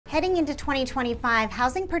Heading into 2025,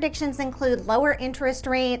 housing predictions include lower interest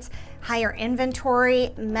rates, higher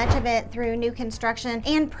inventory, much of it through new construction,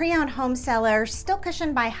 and pre-owned home sellers still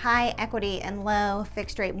cushioned by high equity and low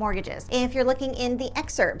fixed rate mortgages. If you're looking in the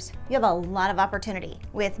exurbs, you have a lot of opportunity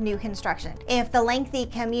with new construction. If the lengthy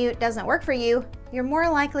commute doesn't work for you, you're more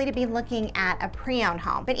likely to be looking at a pre-owned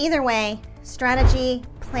home. But either way, strategy,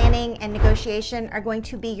 planning, and negotiation are going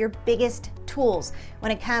to be your biggest tools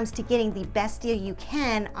when it comes to getting the best deal you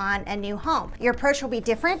can on a new home. Your approach will be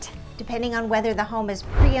different depending on whether the home is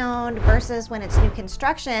pre-owned versus when it's new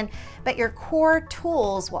construction, but your core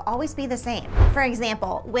tools will always be the same. For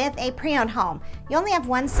example, with a pre-owned home, you only have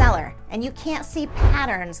one seller and you can't see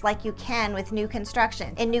patterns like you can with new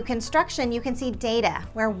construction. In new construction, you can see data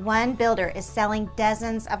where one builder is selling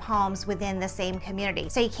dozens of homes within the same community.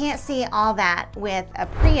 So you can't see all that with a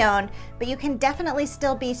pre-owned, but you can definitely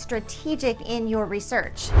still be strategic in your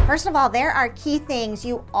research. First of all, there are key things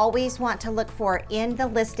you always want to look for in the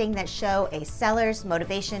listing that show a seller's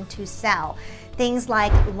motivation to sell. Things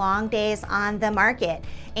like long days on the market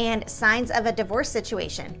and signs of a divorce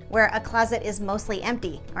situation where a closet is mostly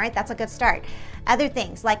empty. All right, that's a good start. Other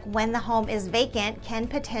things like when the home is vacant can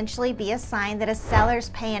potentially be a sign that a seller's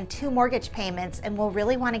paying 2 mortgage payments and will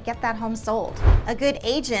really want to get that home sold. A good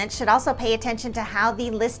agent should also pay attention to how the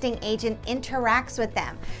listing agent interacts with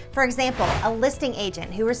them. For example, a listing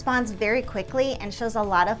agent who responds very quickly and shows a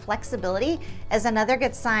lot of flexibility is another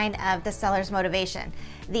good sign of the seller's motivation.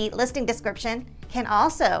 The listing description can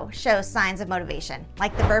also show signs of motivation,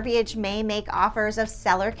 like the verbiage may make offers of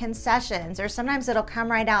seller concessions, or sometimes it'll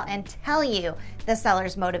come right out and tell you the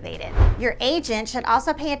seller's motivated. Your agent should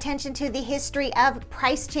also pay attention to the history of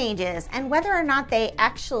price changes and whether or not they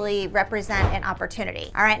actually represent an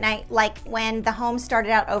opportunity. All right, now, like when the home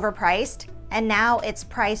started out overpriced and now it's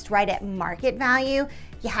priced right at market value,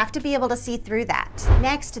 you have to be able to see through that.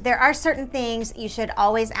 Next, there are certain things you should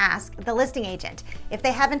always ask the listing agent. If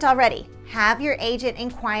they haven't already, have your agent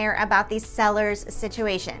inquire about the seller's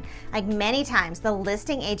situation. Like many times, the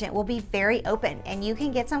listing agent will be very open and you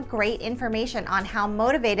can get some great information on how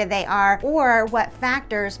motivated they are or what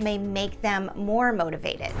factors may make them more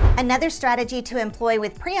motivated. Another strategy to employ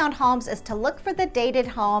with pre-owned homes is to look for the dated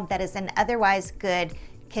home that is in otherwise good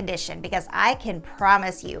condition, because I can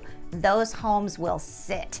promise you those homes will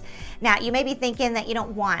sit. Now, you may be thinking that you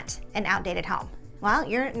don't want an outdated home. Well,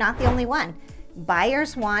 you're not the only one.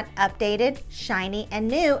 Buyers want updated, shiny, and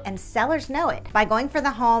new, and sellers know it. By going for the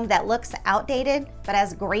home that looks outdated but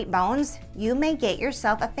has great bones, you may get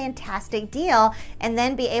yourself a fantastic deal and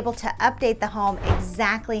then be able to update the home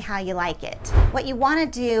exactly how you like it. What you want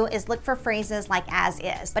to do is look for phrases like as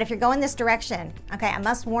is. But if you're going this direction, okay, I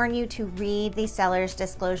must warn you to read the seller's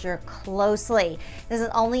disclosure closely. This is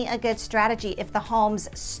only a good strategy if the home's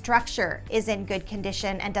structure is in good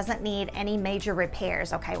condition and doesn't need any major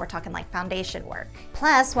repairs. Okay, we're talking like foundation work.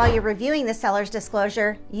 Plus, while you're reviewing the seller's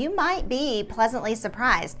disclosure, you might be pleasantly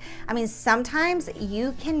surprised. I mean, sometimes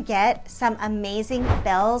you can get some amazing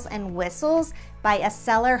bells and whistles by a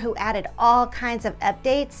seller who added all kinds of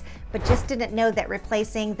updates, but just didn't know that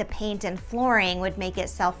replacing the paint and flooring would make it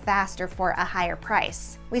sell faster for a higher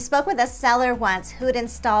price. We spoke with a seller once who'd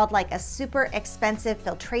installed like a super expensive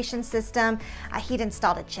filtration system. He'd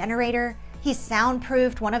installed a generator. He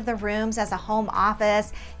soundproofed one of the rooms as a home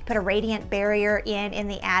office. He put a radiant barrier in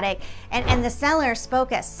the attic. And the seller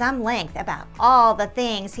spoke at some length about all the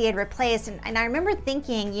things he had replaced. And I remember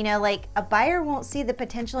thinking, you know, like a buyer won't see the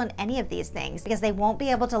potential in any of these things because they won't be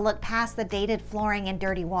able to look past the dated flooring and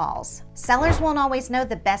dirty walls. Sellers won't always know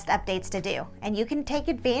the best updates to do. And you can take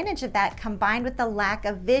advantage of that combined with the lack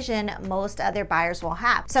of vision most other buyers will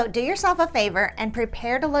have. So do yourself a favor and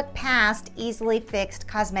prepare to look past easily fixed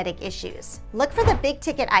cosmetic issues. Look for the big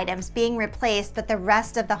ticket items being replaced, but the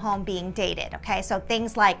rest of the home being dated, okay? So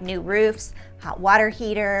things like new roofs, hot water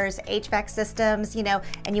heaters, HVAC systems, you know,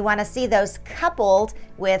 and you wanna see those coupled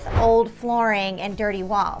with old flooring and dirty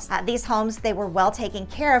walls. These homes, they were well taken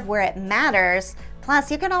care of where it matters.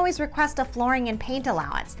 Plus, you can always request a flooring and paint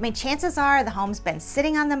allowance. I mean, chances are the home's been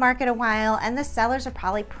sitting on the market a while and the sellers are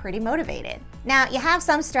probably pretty motivated. Now, you have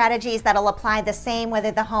some strategies that'll apply the same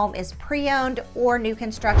whether the home is pre-owned or new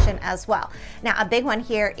construction as well. Now, a big one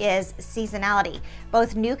here is seasonality.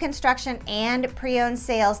 Both new construction and pre-owned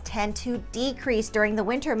sales tend to decrease during the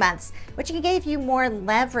winter months, which can give you more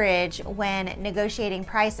leverage when negotiating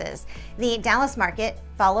prices. The Dallas market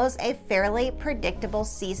follows a fairly predictable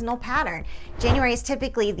seasonal pattern. January is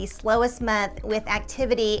typically the slowest month, with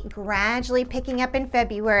activity gradually picking up in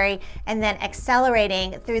February and then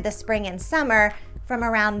accelerating through the spring and summer from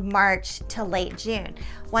around March to late June.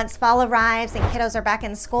 Once fall arrives and kiddos are back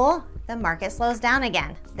in school, the market slows down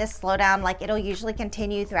again. This slowdown, like it'll usually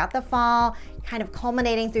continue throughout the fall, kind of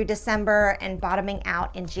culminating through December and bottoming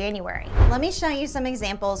out in January. Let me show you some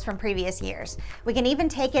examples from previous years. We can even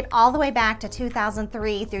take it all the way back to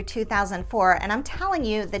 2003 through 2004, and I'm telling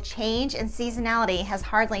you, the change in seasonality has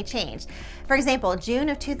hardly changed. For example, June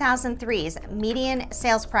of 2003's median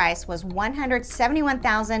sales price was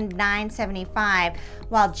 $171,975,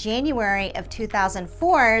 while January of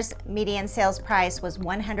 2004's median sales price was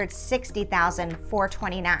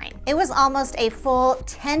 $160,429. It was almost a full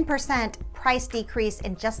 10% price decrease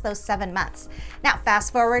in just those 7 months. Now,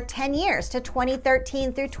 fast forward 10 years to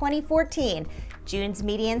 2013 through 2014. June's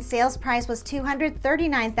median sales price was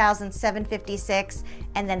 $239,756,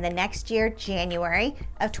 and then the next year, January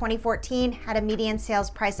of 2014, had a median sales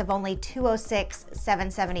price of only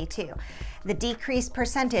 $206,772. The decrease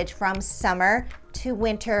percentage from summer to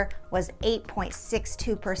winter was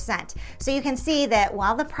 8.62%. So you can see that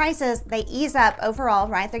while the prices, they ease up overall,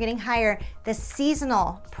 right? They're getting higher, the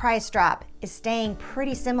seasonal price drop is staying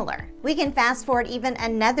pretty similar. We can fast forward even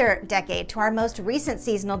another decade to our most recent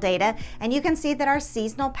seasonal data, and you can see that our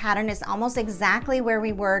seasonal pattern is almost exactly where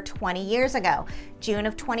we were 20 years ago. June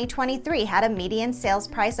of 2023 had a median sales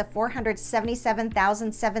price of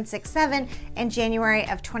 $477,767, and January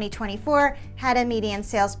of 2024 had a median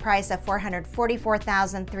sales price of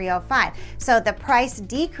 $444,305. So the price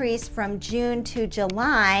decrease from June to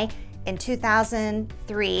July in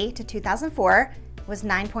 2003 to 2004 was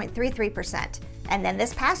 9.33%. And then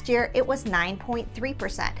this past year, it was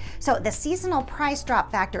 9.3%. So the seasonal price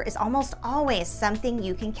drop factor is almost always something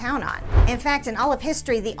you can count on. In fact, in all of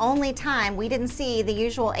history, the only time we didn't see the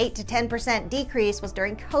usual 8 to 10% decrease was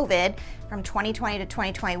during COVID from 2020 to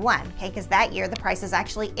 2021, okay? Because that year, the prices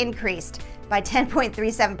actually increased by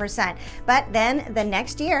 10.37%. But then the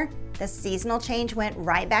next year, the seasonal change went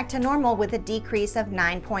right back to normal with a decrease of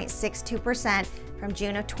 9.62% from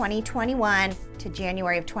June of 2021 to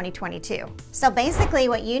January of 2022. So basically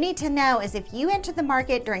what you need to know is if you enter the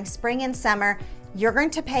market during spring and summer, you're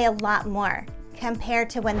going to pay a lot more compared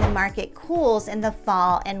to when the market cools in the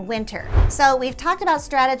fall and winter. So we've talked about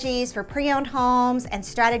strategies for pre-owned homes and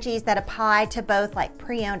strategies that apply to both like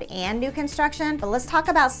pre-owned and new construction, but let's talk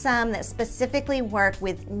about some that specifically work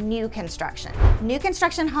with new construction. New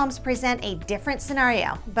construction homes present a different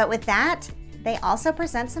scenario, but with that, they also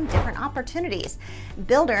present some different opportunities.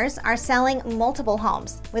 Builders are selling multiple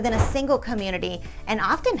homes within a single community and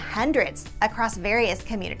often hundreds across various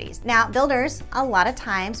communities. Now, builders a lot of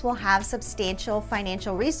times will have substantial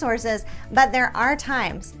financial resources, but there are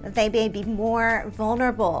times that they may be more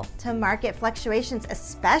vulnerable to market fluctuations,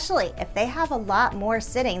 especially if they have a lot more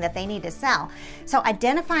sitting that they need to sell. So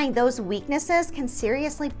identifying those weaknesses can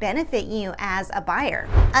seriously benefit you as a buyer.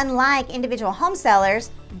 Unlike individual home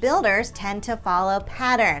sellers, builders tend to follow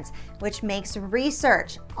patterns, which makes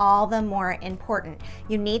research all the more important.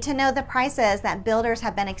 You need to know the prices that builders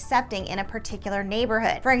have been accepting in a particular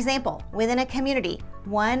neighborhood. For example, within a community,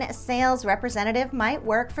 one sales representative might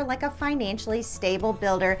work for like a financially stable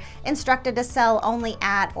builder instructed to sell only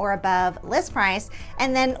at or above list price,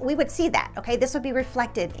 and then we would see that, okay? This would be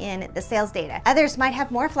reflected in the sales data. Others might have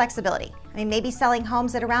more flexibility. I mean, maybe selling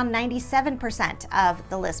homes at around 97% of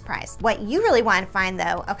the list price. What you really want to find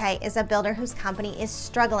though, okay, is a builder whose company is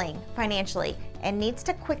struggling financially and needs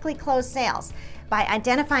to quickly close sales. By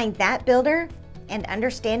identifying that builder and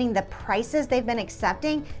understanding the prices they've been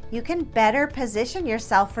accepting, you can better position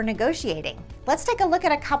yourself for negotiating. Let's take a look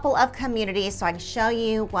at a couple of communities so I can show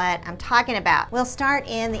you what I'm talking about. We'll start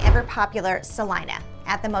in the ever popular Salina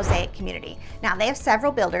at the Mosaic community. Now they have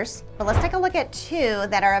several builders, but let's take a look at two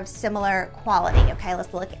that are of similar quality. Okay,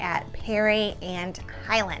 let's look at Perry and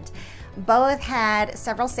Highland. Both had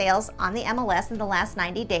several sales on the MLS in the last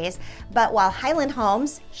 90 days, but while Highland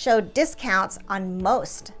Homes showed discounts on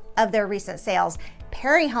most of their recent sales,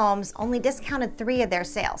 Perry Homes only discounted 3 of their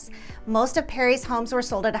sales. Most of Perry's homes were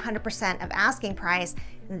sold at 100% of asking price.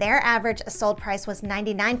 Their average sold price was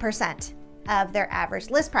 99% of their average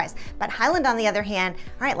list price. But Highland, on the other hand,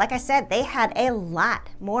 all right, like I said, they had a lot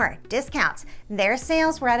more discounts. Their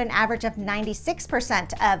sales were at an average of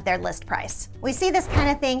 96% of their list price. We see this kind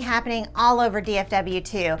of thing happening all over DFW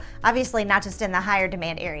too, obviously not just in the higher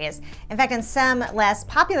demand areas. In fact, in some less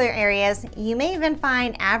popular areas, you may even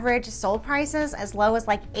find average sold prices as low as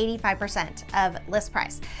like 85% of list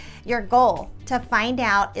price. Your goal to find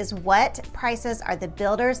out is what prices are the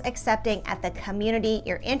builders accepting at the community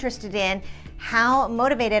you're interested in, how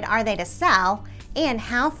motivated are they to sell, and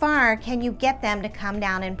how far can you get them to come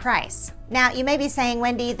down in price? Now, you may be saying,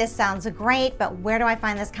 Wendy, this sounds great, but where do I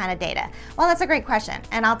find this kind of data? Well, that's a great question,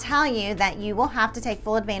 and I'll tell you that you will have to take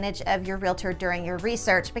full advantage of your realtor during your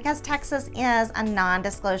research because Texas is a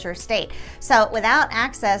non-disclosure state. So without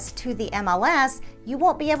access to the MLS, you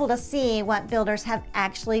won't be able to see what builders have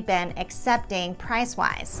actually been accepting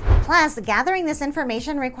price-wise. Plus, gathering this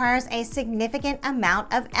information requires a significant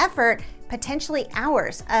amount of effort, potentially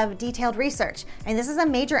hours of detailed research. And this is a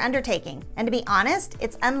major undertaking. And to be honest,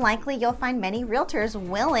 it's unlikely you'll find many realtors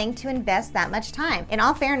willing to invest that much time. In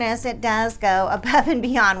all fairness, it does go above and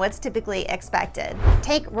beyond what's typically expected.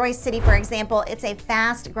 Take Royce City, for example. It's a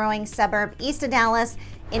fast-growing suburb east of Dallas.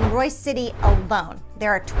 In Royce City alone,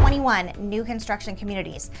 there are 21 new construction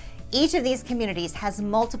communities. Each of these communities has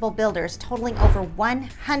multiple builders, totaling over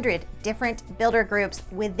 100 different builder groups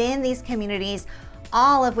within these communities,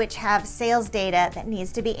 all of which have sales data that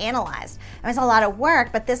needs to be analyzed. I mean, it's a lot of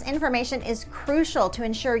work, but this information is crucial to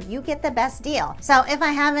ensure you get the best deal. So if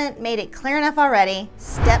I haven't made it clear enough already,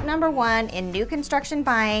 step number 1 in new construction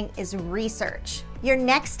buying is research. Your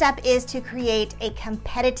next step is to create a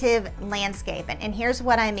competitive landscape. And here's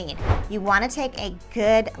what I mean. You want to take a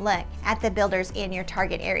good look at the builders in your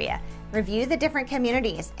target area. Review the different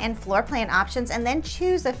communities and floor plan options, and then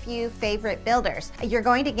choose a few favorite builders. You're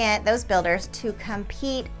going to get those builders to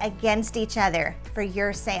compete against each other for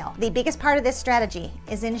your sale. The biggest part of this strategy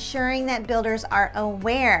is ensuring that builders are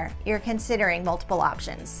aware you're considering multiple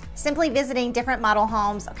options. Simply visiting different model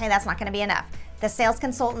homes, okay, that's not going to be enough. The sales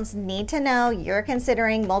consultants need to know you're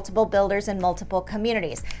considering multiple builders in multiple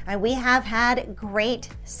communities. And we have had great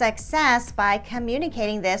success by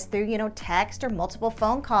communicating this through, text or multiple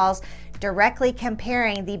phone calls, directly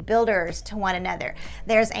comparing the builders to one another.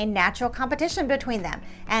 There's a natural competition between them,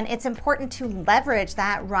 and it's important to leverage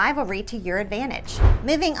that rivalry to your advantage.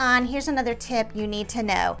 Moving on, here's another tip you need to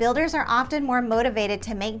know. Builders are often more motivated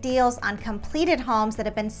to make deals on completed homes that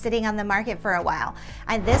have been sitting on the market for a while.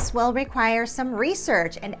 And this will require some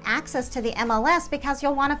research and access to the MLS because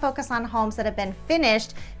you'll want to focus on homes that have been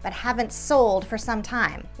finished but haven't sold for some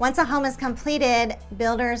time. Once a home is completed,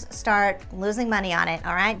 builders start losing money on it,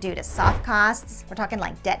 all right, due to soft costs. We're talking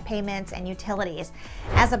like debt payments and utilities.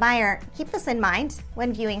 As a buyer, keep this in mind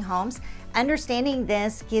when viewing homes. Understanding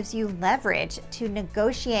this gives you leverage to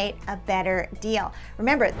negotiate a better deal.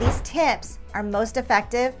 Remember, these tips are most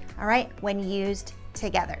effective, all right, when used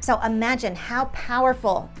together. So imagine how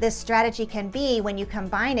powerful this strategy can be when you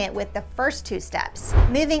combine it with the first 2 steps.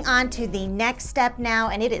 Moving on to the next step now,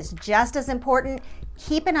 and it is just as important.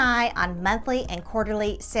 Keep an eye on monthly and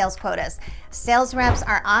quarterly sales quotas. Sales reps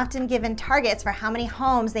are often given targets for how many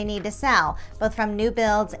homes they need to sell, both from new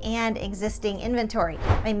builds and existing inventory.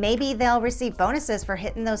 I mean, maybe they'll receive bonuses for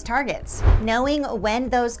hitting those targets. Knowing when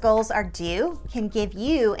those goals are due can give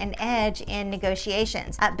you an edge in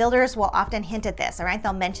negotiations. Builders will often hint at this, all right?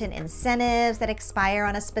 They'll mention incentives that expire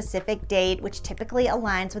on a specific date, which typically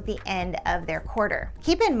aligns with the end of their quarter.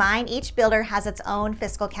 Keep in mind, each builder has its own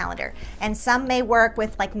fiscal calendar, and some may work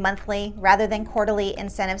with like monthly rather than quarterly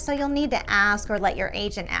incentives, so you'll need to ask or let your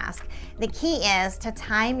agent ask. The key is to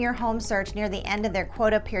time your home search near the end of their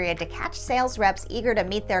quota period to catch sales reps eager to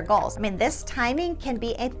meet their goals. I mean, this timing can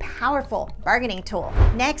be a powerful bargaining tool.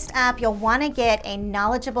 Next up, you'll want to get a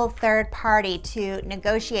knowledgeable third party to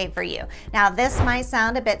negotiate for you. Now, this might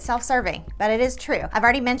sound a bit self-serving, but it is true. I've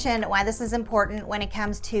already mentioned why this is important when it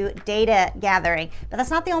comes to data gathering, but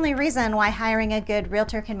that's not the only reason why hiring a good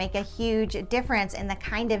realtor can make a huge difference in the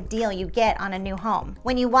kind of deal you get on a new home.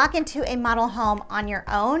 When you walk into a model home on your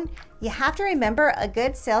own, you have to remember a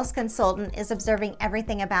good sales consultant is observing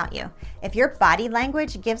everything about you. If your body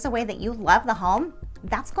language gives away that you love the home,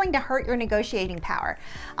 that's going to hurt your negotiating power.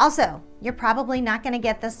 Also, you're probably not going to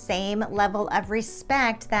get the same level of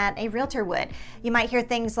respect that a realtor would. You might hear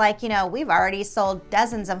things like, we've already sold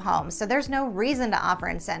dozens of homes, so there's no reason to offer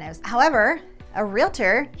incentives. However, a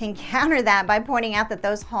realtor can counter that by pointing out that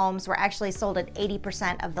those homes were actually sold at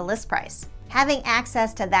 80% of the list price. Having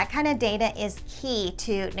access to that kind of data is key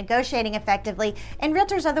to negotiating effectively, and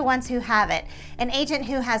realtors are the ones who have it. An agent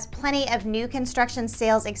who has plenty of new construction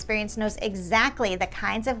sales experience knows exactly the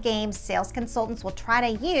kinds of games sales consultants will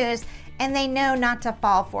try to use, and they know not to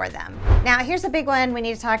fall for them. Now, here's a big one we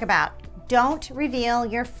need to talk about. Don't reveal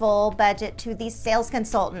your full budget to the sales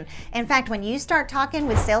consultant. In fact, when you start talking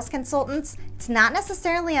with sales consultants, it's not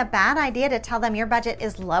necessarily a bad idea to tell them your budget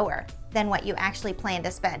is lower than what you actually plan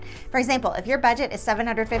to spend. For example, if your budget is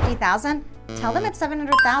 $750,000, tell them it's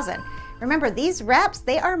 $700,000. Remember, these reps,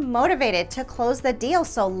 they are motivated to close the deal,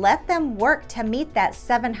 so let them work to meet that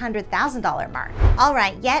 $700,000 mark. All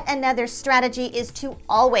right, yet another strategy is to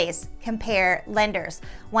always compare lenders.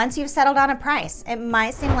 Once you've settled on a price, it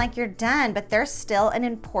might seem like you're done, but there's still an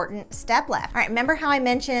important step left. All right, remember how I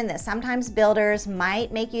mentioned that sometimes builders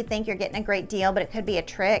might make you think you're getting a great deal, but it could be a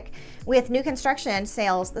trick? With new construction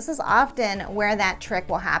sales, this is often where that trick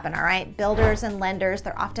will happen, all right? Builders and lenders,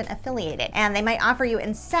 they're often affiliated, and they might offer you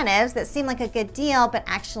incentives that seem like a good deal, but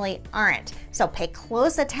actually aren't. So pay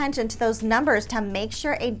close attention to those numbers to make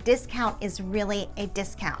sure a discount is really a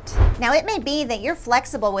discount. Now, it may be that you're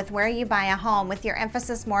flexible with where you buy a home, with your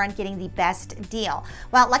emphasis more on getting the best deal.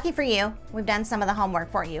 Well, lucky for you, we've done some of the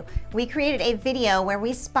homework for you. We created a video where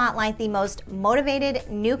we spotlight the most motivated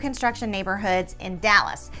new construction neighborhoods in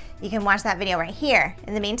Dallas. You can watch that video right here.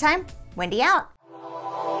 In the meantime, Wendy out.